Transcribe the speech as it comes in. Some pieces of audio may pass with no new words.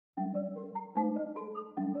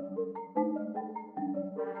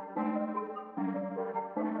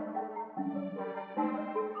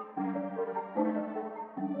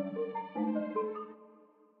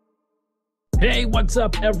Hey, what's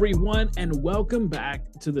up, everyone? And welcome back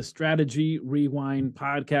to the Strategy Rewind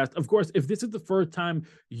podcast. Of course, if this is the first time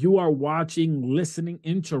you are watching, listening,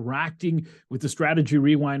 interacting with the Strategy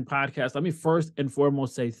Rewind podcast, let me first and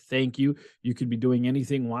foremost say thank you. You could be doing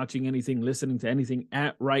anything, watching anything, listening to anything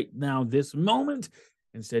at right now, this moment.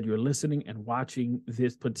 Instead, you're listening and watching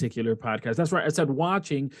this particular podcast. That's right. I said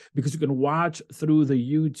watching because you can watch through the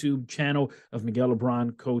YouTube channel of Miguel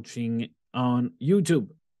Lebron Coaching on YouTube.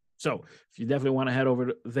 So if you definitely want to head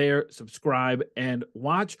over there, subscribe and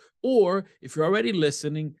watch, or if you're already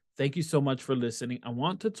listening, thank you so much for listening. I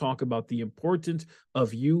want to talk about the importance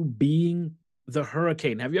of you being the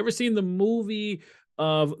hurricane. Have you ever seen the movie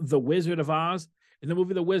of The Wizard of Oz? In the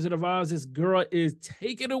movie The Wizard of Oz, this girl is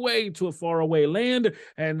taken away to a faraway land,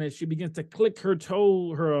 and she begins to click her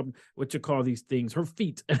toe, her what you call these things, her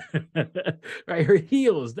feet, right? Her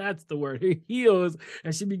heels. That's the word. Her heels,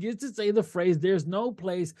 and she begins to say the phrase, "There's no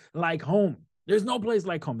place like home. There's no place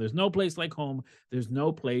like home. There's no place like home. There's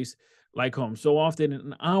no place like home." So often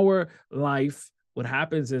in our life, what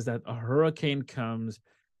happens is that a hurricane comes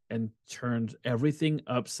and turns everything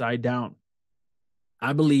upside down.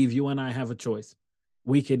 I believe you and I have a choice.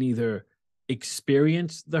 We can either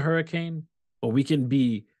experience the hurricane or we can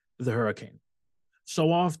be the hurricane.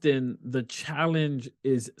 So often the challenge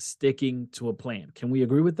is sticking to a plan. Can we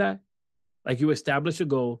agree with that? Like, you establish a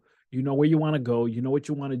goal, you know where you want to go, you know what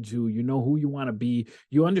you want to do, you know who you want to be,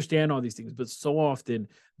 you understand all these things. But so often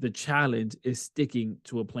the challenge is sticking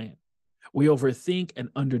to a plan. We overthink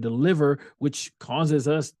and underdeliver, which causes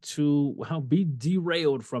us to be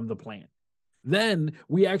derailed from the plan. Then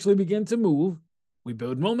we actually begin to move, we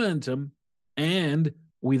build momentum, and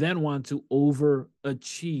we then want to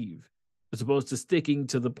overachieve. As opposed to sticking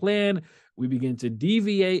to the plan, we begin to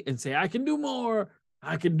deviate and say, I can do more,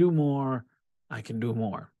 I can do more, I can do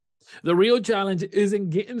more. The real challenge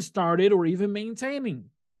isn't getting started or even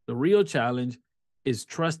maintaining. The real challenge is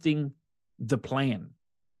trusting the plan.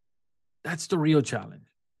 That's the real challenge.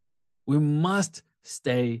 We must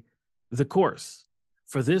stay the course.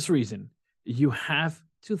 For this reason, you have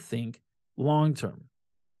to think long-term.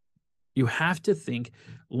 You have to think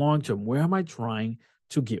long-term. Where am I trying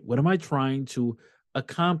to get? What am I trying to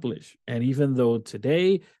accomplish? And even though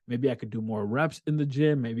today, maybe I could do more reps in the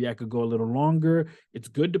gym, maybe I could go a little longer, it's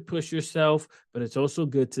good to push yourself, but it's also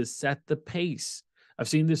good to set the pace. I've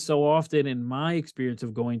seen this so often in my experience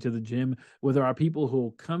of going to the gym, where there are people who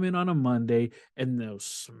will come in on a Monday and they'll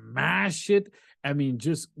smash it. I mean,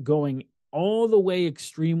 just going all the way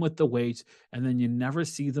extreme with the weights, and then you never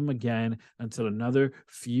see them again until another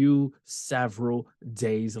several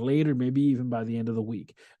days later, maybe even by the end of the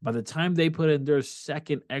week. By the time they put in their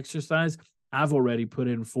second exercise, I've already put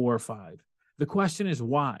in 4 or 5. The question is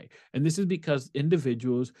why? And this is because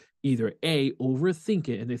individuals either A, overthink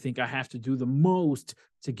it and they think I have to do the most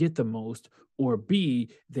to get the most, or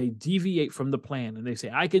B, they deviate from the plan and they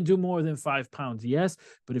say, I can do more than 5 pounds. Yes,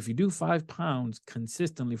 but if you do 5 pounds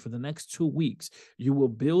consistently for the next 2 weeks, you will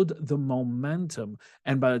build the momentum.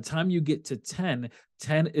 And by the time you get to 10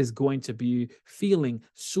 is going to be feeling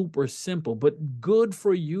super simple, but good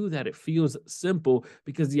for you that it feels simple,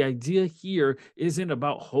 because the idea here isn't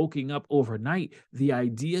about hulking up overnight. The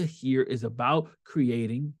idea here is about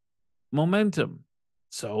creating momentum.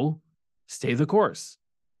 So stay the course.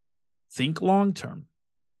 Think long-term.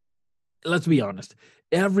 Let's be honest.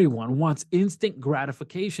 Everyone wants instant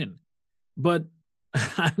gratification, but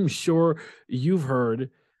I'm sure you've heard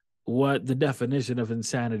what the definition of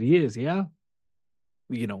insanity is. Yeah.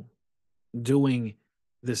 Doing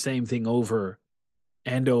the same thing over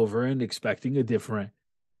and over and expecting a different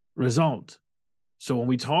result. So when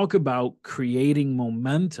we talk about creating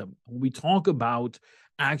momentum, when we talk about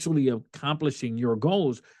actually accomplishing your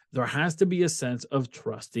goals, there has to be a sense of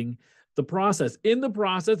trusting the process. In the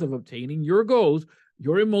process of obtaining your goals,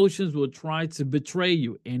 your emotions will try to betray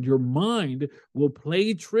you, and your mind will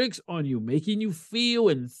play tricks on you, making you feel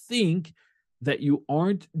and think that you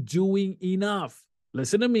aren't doing enough.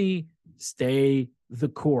 Listen to me, stay the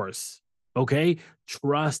course, okay?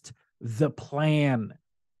 Trust the plan.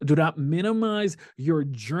 Do not minimize your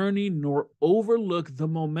journey nor overlook the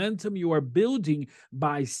momentum you are building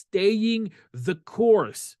by staying the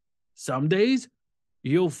course. Some days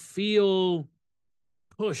you'll feel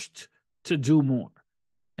pushed to do more,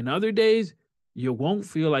 and other days you won't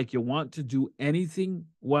feel like you want to do anything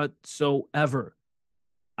whatsoever.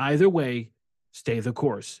 Either way, stay the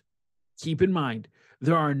course. Keep in mind,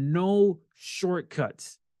 there are no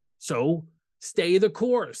shortcuts. So stay the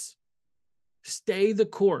course. Stay the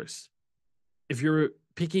course. If you're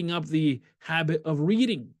picking up the habit of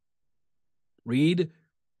reading, read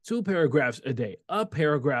 2 paragraphs a day, a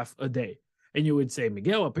paragraph a day. And you would say,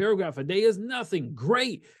 Miguel, a paragraph a day is nothing.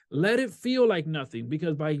 Great. Let it feel like nothing,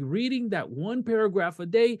 because by reading that one paragraph a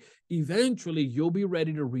day, eventually you'll be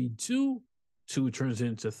ready to read two. Two turns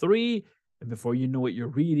into three. And before you know it, you're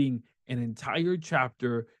reading an entire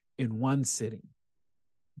chapter in one sitting.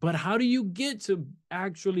 But how do you get to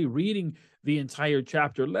actually reading the entire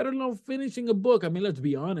chapter, let alone finishing a book? I mean, let's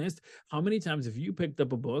be honest. How many times have you picked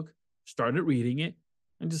up a book, started reading it,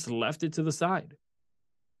 and just left it to the side?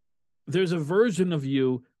 There's a version of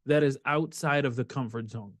you that is outside of the comfort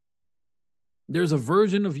zone. There's a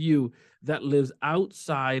version of you that lives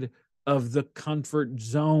outside of the comfort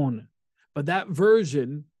zone. But that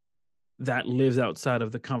version that lives outside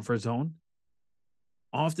of the comfort zone,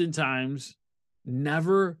 oftentimes,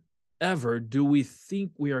 never, ever do we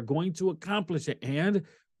think we are going to accomplish it, and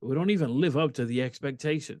we don't even live up to the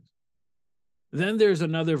expectations. Then there's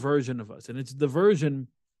another version of us, and it's the version,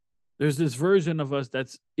 there's this version of us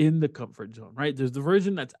that's in the comfort zone, right? There's the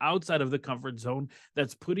version that's outside of the comfort zone,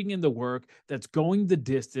 that's putting in the work, that's going the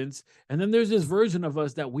distance. And then there's this version of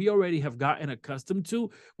us that we already have gotten accustomed to,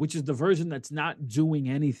 which is the version that's not doing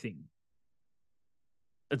anything.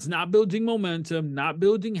 It's not building momentum, not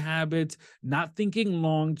building habits, not thinking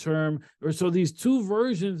long-term. Or so these two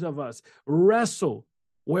versions of us wrestle,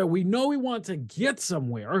 where we know we want to get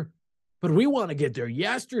somewhere, but we want to get there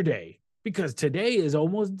yesterday because today is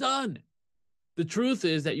almost done. The truth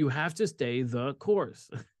is that you have to stay the course.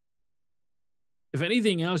 If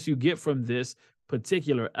anything else you get from this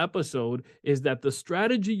particular episode is that the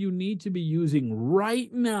strategy you need to be using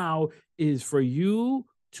right now is for you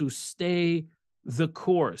to stay the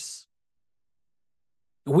course.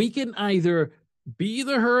 We can either be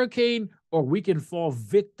the hurricane or we can fall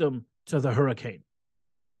victim to the hurricane.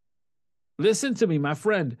 Listen to me, my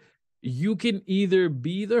friend. You can either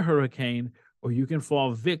be the hurricane or you can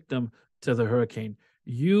fall victim to the hurricane.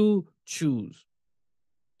 You choose.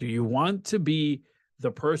 Do you want to be the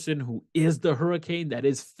person who is the hurricane that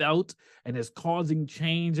is felt and is causing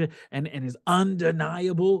change and is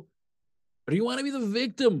undeniable? Or do you want to be the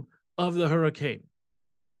victim of the hurricane,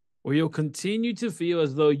 where you'll continue to feel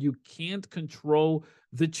as though you can't control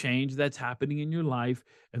the change that's happening in your life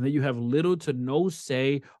and that you have little to no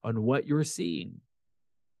say on what you're seeing?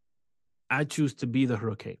 I choose to be the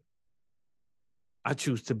hurricane. I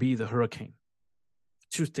choose to be the hurricane. I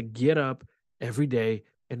choose to get up every day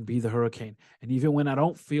and be the hurricane. And even when I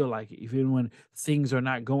don't feel like it, even when things are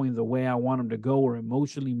not going the way I want them to go, or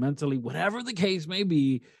emotionally, mentally, whatever the case may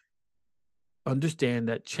be, understand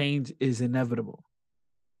that change is inevitable.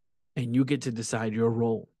 And you get to decide your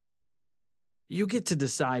role. You get to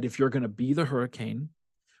decide if you're going to be the hurricane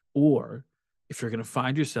or if you're going to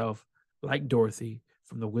find yourself like Dorothy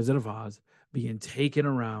from The Wizard of Oz, being taken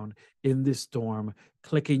around in this storm,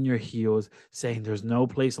 clicking your heels, saying there's no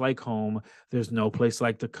place like home. There's no place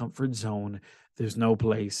like the comfort zone. There's no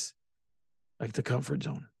place like the comfort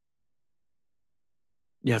zone.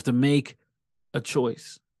 You have to make a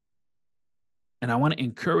choice. And I want to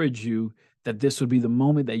encourage you that this would be the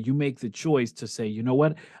moment that you make the choice to say, you know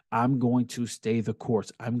what? I'm going to stay the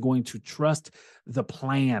course. I'm going to trust the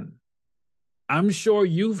plan. I'm sure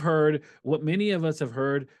you've heard what many of us have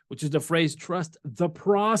heard, which is the phrase, trust the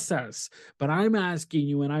process. But I'm asking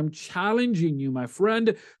you and I'm challenging you, my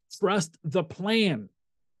friend, trust the plan.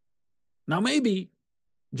 Now, maybe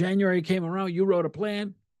January came around, you wrote a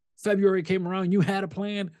plan. February came around, you had a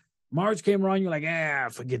plan. March came around, you're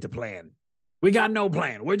like, forget the plan. We got no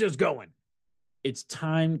plan. We're just going. It's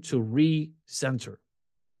time to recenter.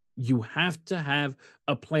 You have to have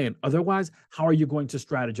a plan. Otherwise, how are you going to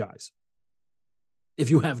strategize? If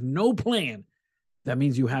you have no plan, that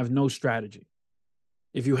means you have no strategy.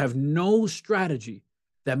 If you have no strategy,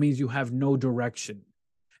 that means you have no direction.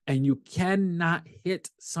 And you cannot hit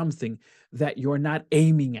something that you're not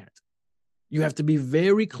aiming at. You have to be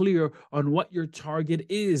very clear on what your target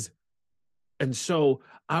is. And so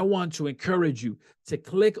I want to encourage you to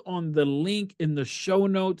click on the link in the show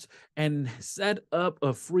notes and set up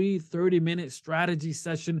a free 30-minute strategy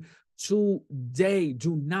session today.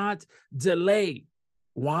 Do not delay.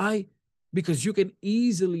 Why? Because you can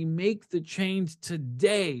easily make the change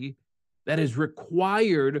today that is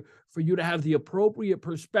required for you to have the appropriate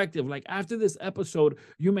perspective. Like after this episode,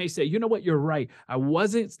 you may say, you know what, you're right. I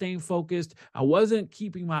wasn't staying focused. I wasn't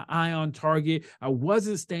keeping my eye on target. I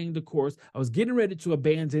wasn't staying the course. I was getting ready to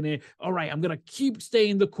abandon it. All right, I'm going to keep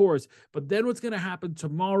staying the course. But then what's going to happen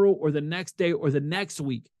tomorrow or the next day or the next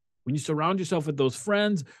week? When you surround yourself with those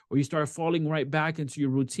friends or you start falling right back into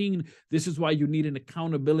your routine, this is why you need an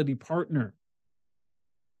accountability partner.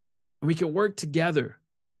 And we can work together.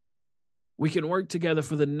 We can work together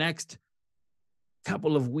for the next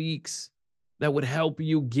couple of weeks that would help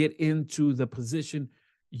you get into the position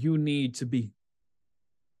you need to be.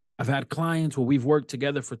 I've had clients where we've worked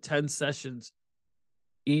together for 10 sessions.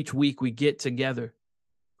 Each week we get together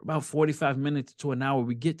for about 45 minutes to an hour.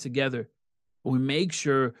 We get together. We make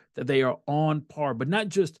sure that they are on par, but not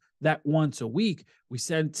just that once a week. We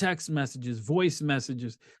send text messages, voice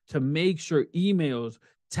messages to make sure, emails,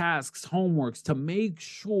 tasks, homeworks, to make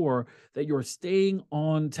sure that you're staying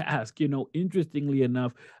on task. You know, interestingly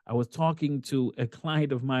enough, I was talking to a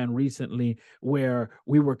client of mine recently where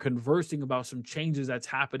we were conversing about some changes that's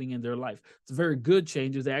happening in their life. It's very good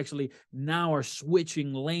changes. They actually now are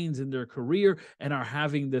switching lanes in their career and are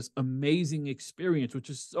having this amazing experience, which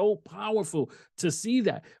is so powerful to see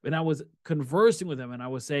that. And I was conversing with them and I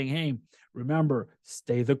was saying, hey, remember,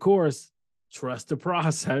 stay the course. Trust the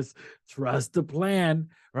process, trust the plan,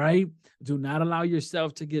 right? Do not allow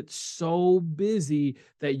yourself to get so busy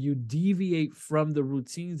that you deviate from the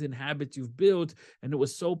routines and habits you've built. And it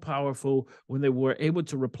was so powerful when they were able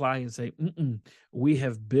to reply and say, we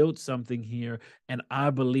have built something here, and I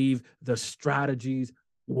believe the strategies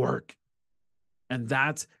work. And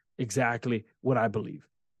that's exactly what I believe.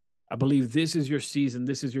 I believe this is your season,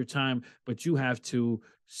 this is your time, but you have to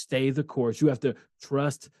stay the course. You have to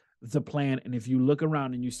trust the plan. And if you look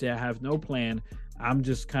around and you say, I have no plan, I'm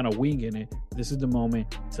just kind of winging it, this is the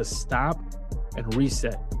moment to stop and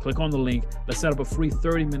reset. Click on the link. Let's set up a free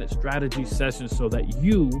 30-minute strategy session so that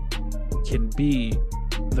you can be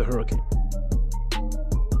the hurricane.